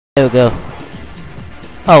There we go.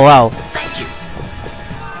 Oh wow.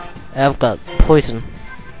 I've got poison.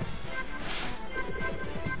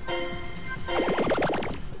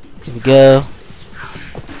 Here we go.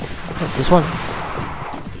 Oh, this one.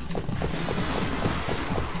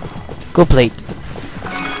 Go plate.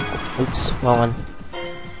 Oops, wrong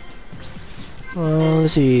one.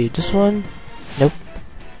 Let's see. This one? Nope.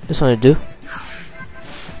 This one will do.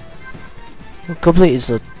 Go plate is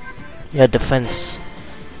a defense.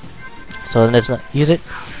 So let's not use it.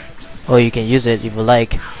 Or you can use it if you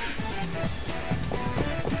like.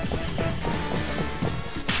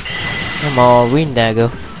 Come on, wind dagger.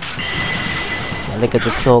 I like the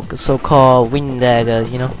so-called wind dagger,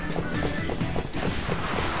 you know.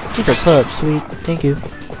 Jesus hurt, sweet. Thank you.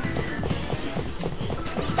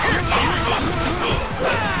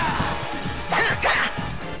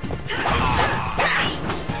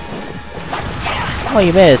 Oh,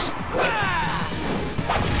 you missed.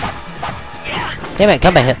 Damn it,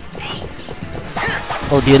 come back here.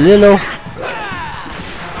 Oh dear Lilo.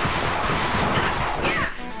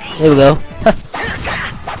 There we go.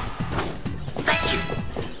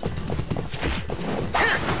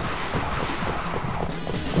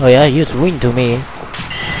 Oh yeah, use wind to me.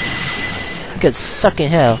 You get sucked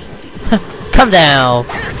in hell. Come down.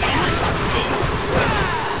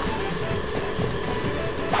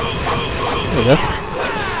 There we go.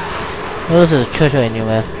 Oh, this is a treasure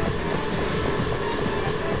anywhere.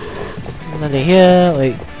 Nothing here.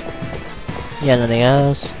 Wait. Yeah, nothing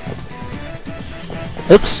else.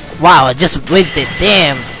 Oops! Wow, I just wasted.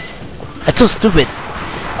 Damn! I'm too stupid.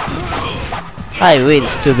 I really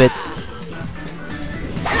stupid.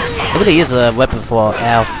 I'm gonna use a weapon for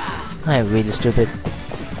Elf. I'm really stupid.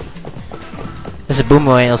 There's a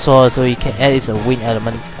boomerang also, so you can add a wind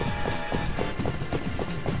element.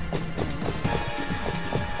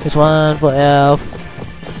 This one for Elf.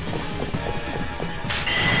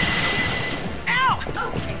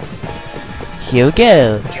 Here we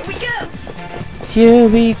go. Here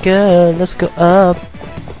we go. Let's go up.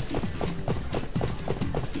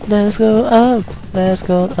 Let's go up. Let's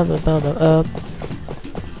go up.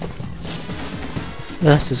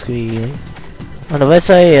 That's just great. On the right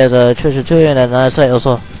side is a treasure tree, and on the other side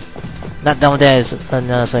also. Not down there is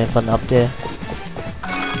another side from up there.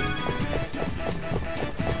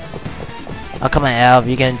 Oh come on, Elf!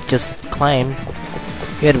 You can just climb.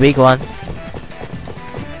 You're the big one.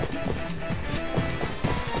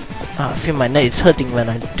 I feel my neck is hurting when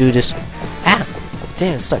I do this. Ah!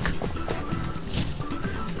 Damn, it's stuck.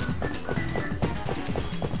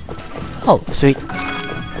 Oh, sweet.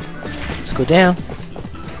 Let's go down.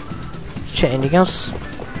 Let's check anything else.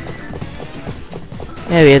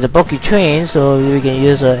 Yeah, we have the bulky train, so we can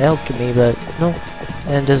use alchemy, but no.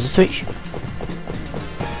 And there's a switch.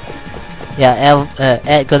 Yeah,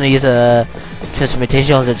 Ed gonna use a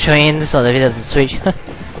transmutation on the train, so that there's a switch.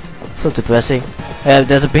 So depressing.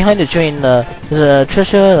 There's a behind the train. There's a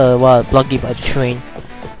treasure blocked by the train.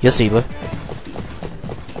 You'll see, bro.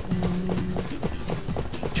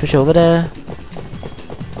 Treasure over there.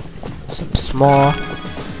 Some small.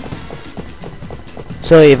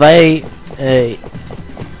 So if I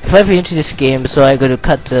finish this game, so I got to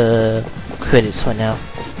cut the credits for now.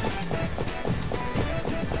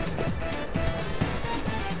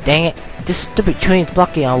 Dang it! This stupid train is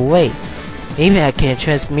blocking our way. Maybe I can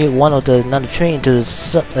transmute one of another train to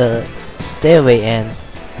the stairway and...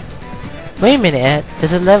 Wait a minute, Ed.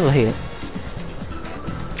 There's a level here.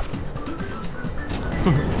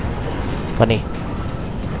 Funny.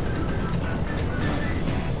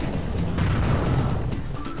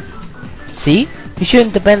 See? You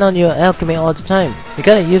shouldn't depend on your alchemy all the time. You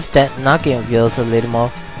gotta use that noggin of yours a little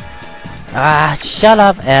more. Ah, shut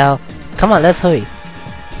up, Al. Come on, let's hurry.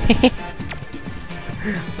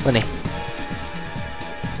 Funny.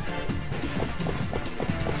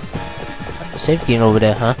 Safe game over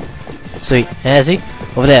there, huh? Sweet. Yeah, see?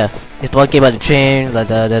 Over there. It's blocked by the train. Like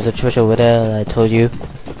there's a treasure over there, I told you.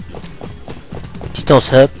 Tito's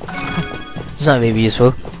herb. It's not very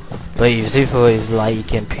useful. But if useful is like you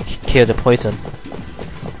can kill the poison.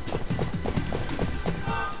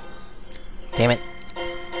 Damn it.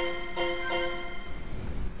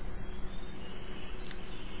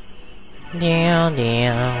 Down.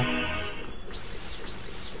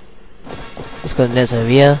 Let's go to the next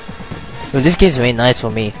area. Well, this game is very nice for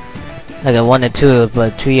me. I got 1 and 2,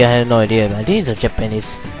 but 3 I have no idea. I think it's a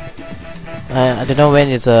Japanese. I don't know when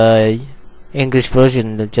it's a English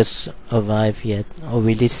version that just arrived yet or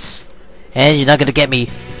released. And you're not gonna get me.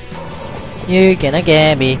 You cannot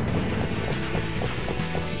get me.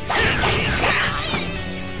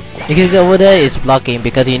 Because over there is blocking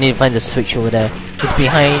because you need to find the switch over there. It's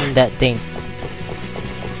behind that thing.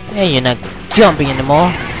 Hey, you're not jumping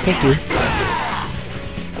anymore. Thank you.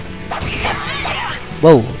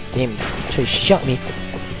 Whoa, damn, try to shot me.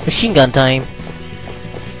 Machine gun time.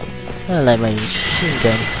 I like my machine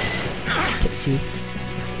gun. Can't see.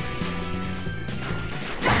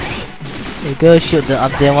 There you go, shoot the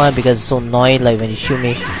up there one because it's so annoying like when you shoot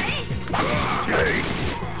me.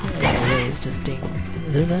 Where is the thing?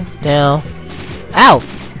 Is it down? Ow!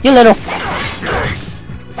 You little!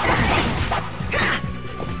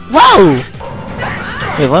 Whoa!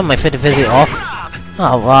 Wait, why am I physically off?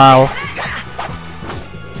 Oh wow.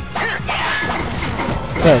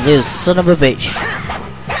 Yeah, you son of a bitch.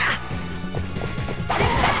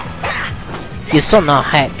 You son of a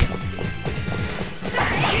hack.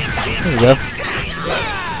 There we go.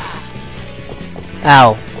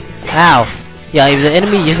 Ow. Ow. Yeah, if the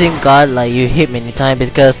enemy using guard, like you hit many times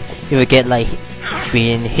because you will get like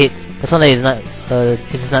being hit. But sometimes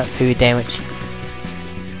it's not heavy damage.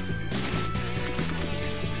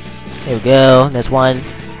 There we go. That's one.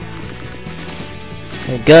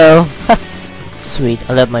 There we go. Sweet.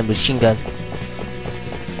 I love my machine gun.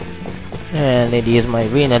 And I need to use my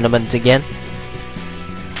green element again.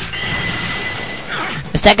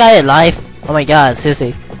 Is that guy alive? Oh my god,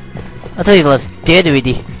 seriously. I thought he was dead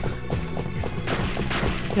already.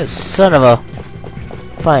 You son of a...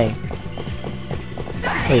 Fine.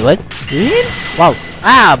 Wait, what? Wow.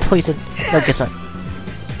 Ah, poison. No, guess not.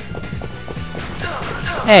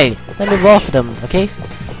 Hey, let me roll for them, okay?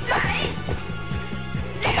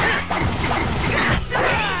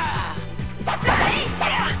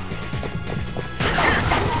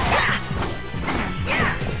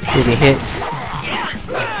 Do the hits.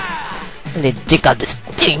 And they dig out this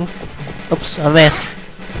thing. Oops, I missed.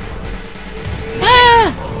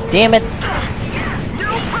 Ah! Damn it.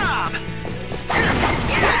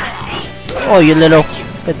 Oh, you little.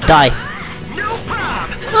 Gonna die.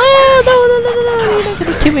 Ah, no, you're not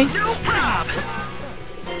gonna kill me.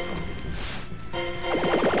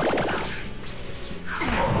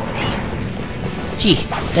 Gee,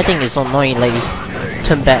 that thing is so annoying, like,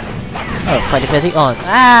 turn back. Oh, fight the on.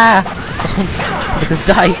 Ah! I'm gonna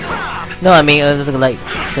die. No, I mean, it's like,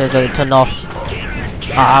 gonna turn off.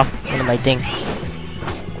 One of my thing.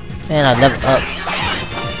 Man, I leveled up.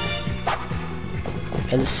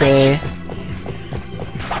 Let's say.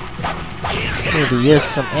 Need to use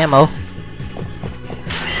some ammo.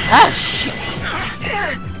 Ah, shit!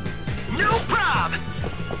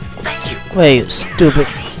 Where are you, stupid?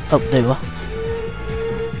 Oh, there you are.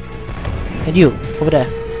 And you, over there.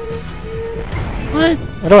 What?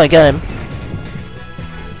 I don't get him.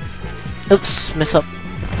 Oops, mess up.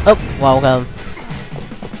 Oh, wow, got him.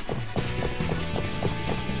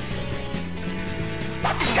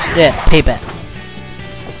 Yeah, payback.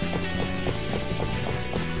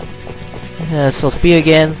 So spear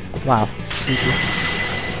again. Wow, it's easy.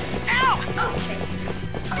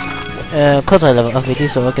 Cause I level up with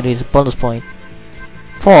this, so I can use a bonus point.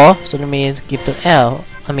 4, so that means give to L.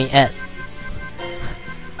 I mean add.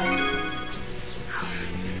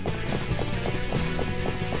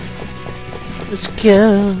 Let's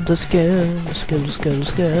go, let's go, let's go, let's go,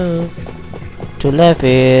 let's go. To left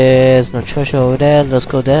is no treasure over there. Let's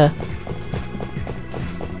go there.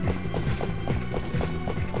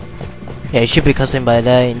 Yeah, it should be cutscene by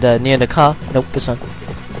there in the near the car. Nope, this one.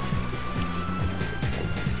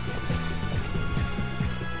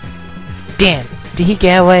 Damn, did he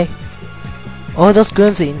get away? All those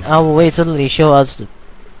guns in our way suddenly show us.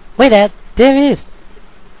 Wait, there he is.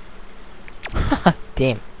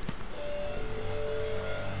 Damn.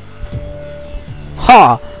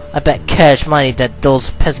 Ha! I bet cash money that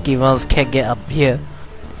those pesky ones can't get up here.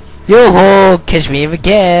 Yo-ho! Catch me if you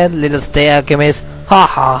can, little stay alchemist. Ha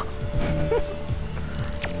ha!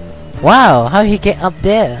 Wow, how he get up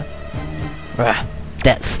there?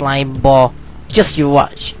 That slime ball. Just you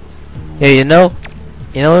watch. Hey, you know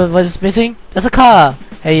what's missing? There's a car.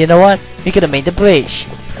 Hey, you know what? We could have made the bridge.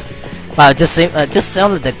 Wow, just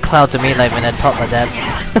sounded the cloud to me like when I talk like that.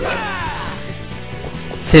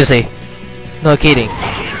 Seriously, no kidding.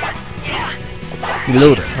 You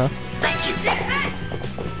loaded, huh?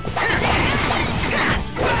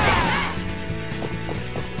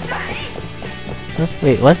 Huh?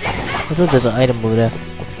 Wait, what? I thought there's an item over there.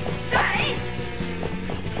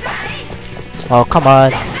 Oh, come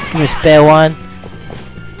on. Give me a spare one.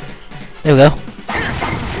 There we go.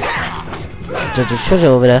 There's a treasure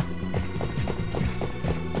over there.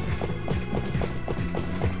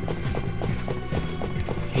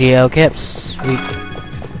 GL caps.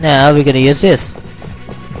 Now we're gonna use this.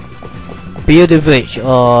 Build the bridge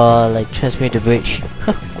or like transmit the bridge.